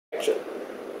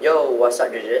Yo, what's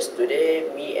up, judges? Today,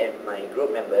 me and my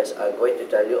group members are going to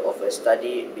tell you of a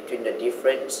study between the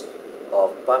difference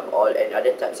of palm oil and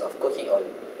other types of cooking oil.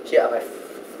 Here are my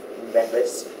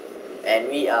members, and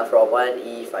we are from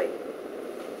 1E5.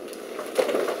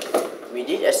 We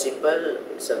did a simple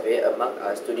survey among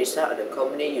us to decide on the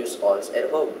commonly used oils at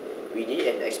home. We did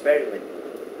an experiment.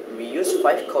 We used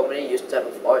 5 commonly used types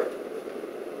of oil: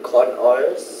 corn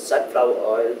oil, sunflower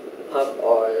oil, palm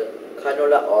oil,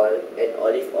 canola oil, and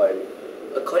olive oil.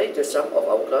 According to some of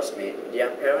our classmates,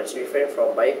 their parents refrain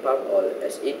from buying palm oil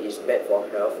as it is bad for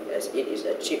health, as it is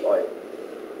a cheap oil.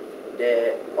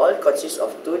 The oil consists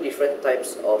of 2 different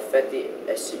types of fatty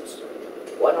acids.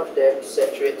 One of them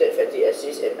saturated fatty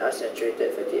acids and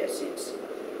unsaturated fatty acids.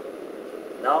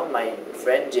 Now my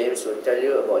friend James will tell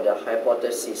you about the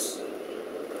hypothesis.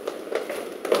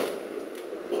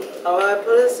 Our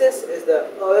hypothesis is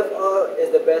that olive oil is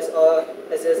the best oil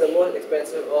as it is the most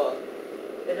expensive oil.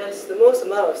 It has the most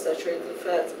amount of saturated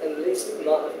fats and the least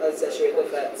amount of unsaturated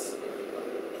fats.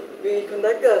 We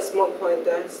conducted a smoke point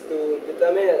test to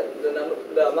determine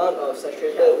the amount of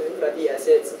saturated fatty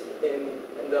acids in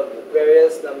the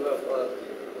various number of oil.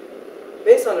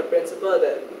 Based on the principle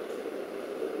that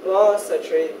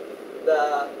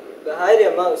the higher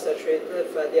the amount of saturated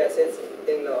fatty acids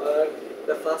in the oil,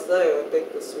 the faster it will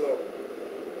take to smoke.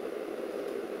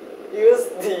 Use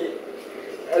the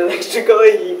electrical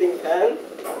heating pan.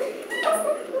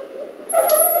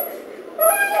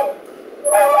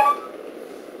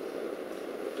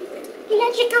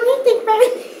 Electrical heating pan.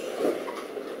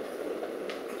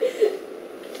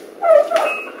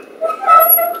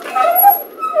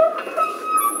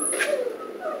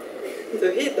 To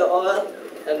heat the oil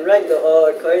and rank the oil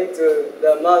according to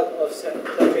the amount of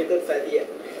saturated fatty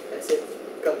acids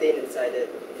contained inside it.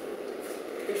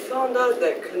 We found out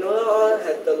that canola oil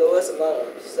had the lowest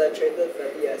amount of saturated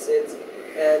fatty acids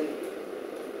and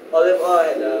olive oil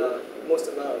had the most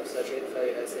amount of saturated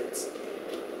fatty acids.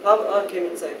 Palm oil came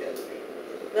in second.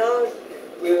 Now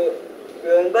we'll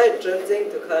invite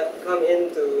Zhenzing to come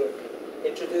in to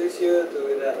introduce you to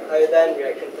the iodine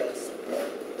reaction test.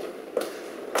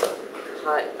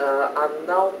 Hi, I'm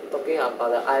now talking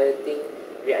about the iodine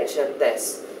reaction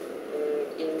test.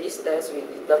 In this test, we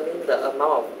determine the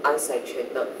amount of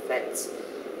unsaturated fats.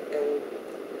 And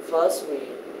first, we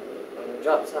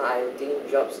drop some iodine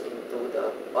drops into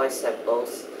the oil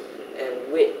samples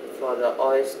and wait for the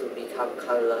oils to become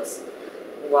colorless.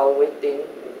 While waiting,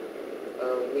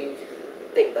 we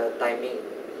take the timing.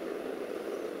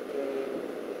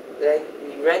 Then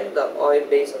we ran the oil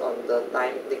based on the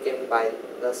time taken by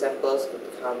the samples to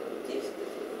become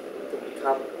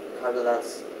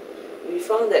colorless. We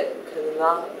found that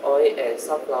canola oil and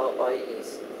sunflower oil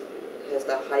has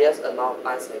the highest amount of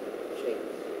unsaturated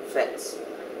fats.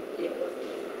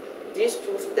 This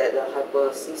proves that the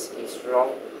hypothesis is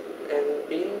wrong, and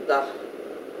being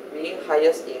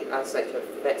highest in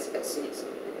unsaturated fats acids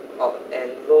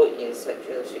and low in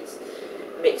saturated acids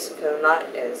makes canola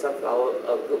and sunflower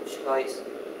a good choice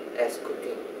as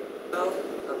cooking. Now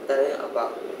I'm telling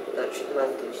about the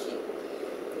treatment to heat.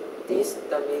 This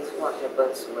determines what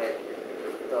happens when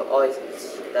the oil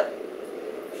is heated.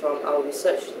 From our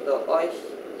research, the oil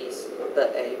is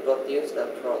heated and it produces the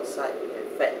peroxide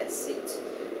and fat acids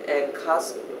and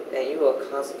it will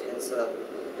cause cancer.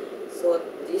 So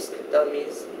this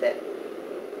determines that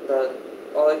the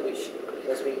oil which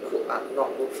has been cooked are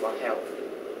not good for health.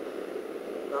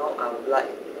 Now I would like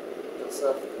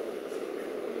to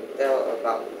tell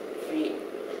about three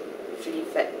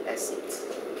fat acids.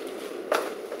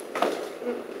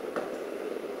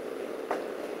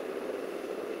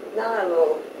 Now I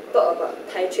will talk about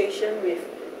titration with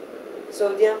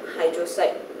sodium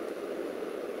hydroxide.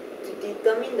 To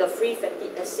determine the free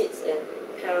fatty acids and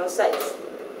peroxides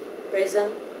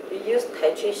present, we use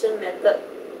titration method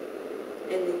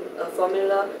and a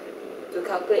formula to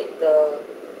calculate the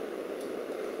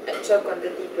actual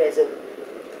quantity present.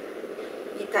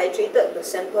 We titrated the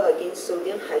sample against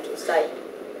sodium hydroxide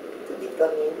to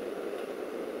determine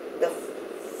the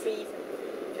free.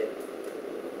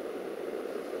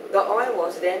 The oil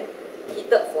was then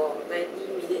heated for 90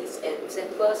 minutes and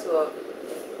samples were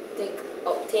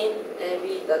obtained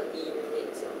every 30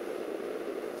 minutes.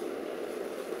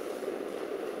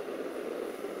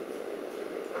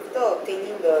 After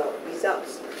obtaining the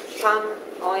results, palm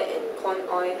oil and corn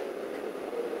oil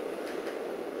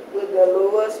with the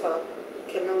lowest one,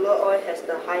 canola oil has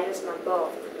the highest number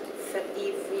of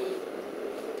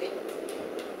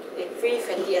free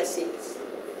fatty acids.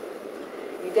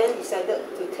 We then decided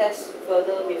to test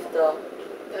further with the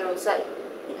peroxide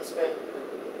experiment.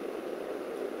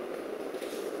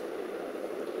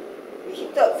 We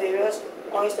heated various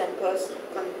oil samples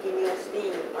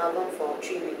continuously in the oven for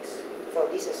 3 weeks for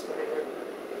this experiment.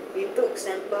 We took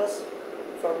samples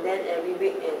from them every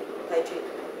week and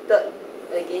titrated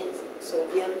against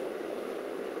sodium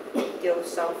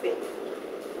thiosulfate.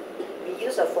 We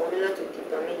use a formula to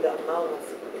determine the amount of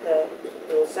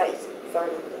peroxides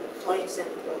found in the oil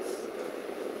samples.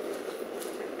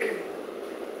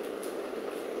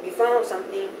 We found out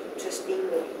something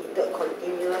interesting when we heated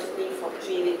continuously for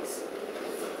 3 weeks.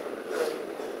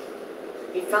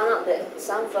 We found out that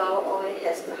sunflower oil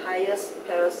has the highest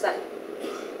peroxide,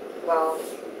 while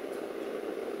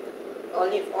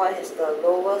olive oil has the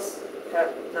lowest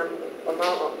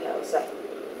amount of peroxide.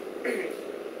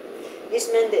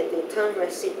 This meant that they turn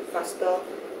resin faster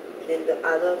than the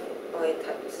other oil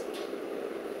types.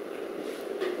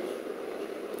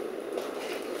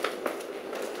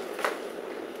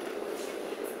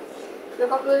 The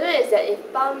conclusion is that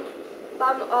if palm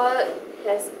oil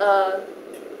has a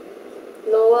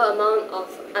lower amount of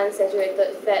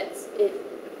unsaturated fats,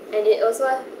 and it also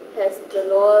has the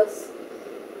lowest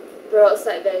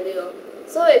peroxide value.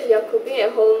 So if you're cooking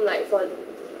at home, like for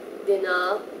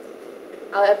dinner,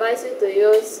 I would advise you to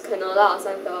use canola or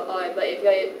sunflower oil. But if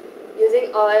you're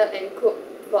using oil and cook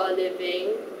for a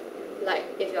living, like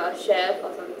if you're a chef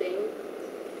or something,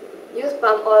 use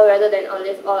palm oil rather than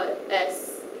olive oil,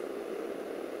 as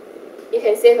you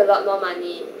can save a lot more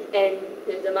money, and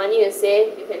with the money you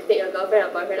save, you can take your girlfriend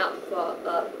or boyfriend out for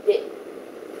a date.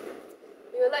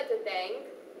 We would like to thank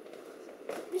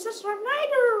Mrs.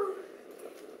 Schneider.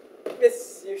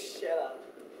 Miss Yushela.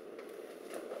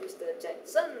 Mr.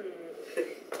 Jackson,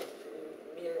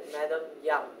 Madam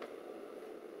Yang,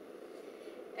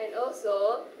 and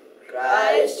also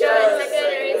Christchurch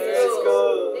Secondary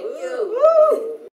School. Thank you. Woo!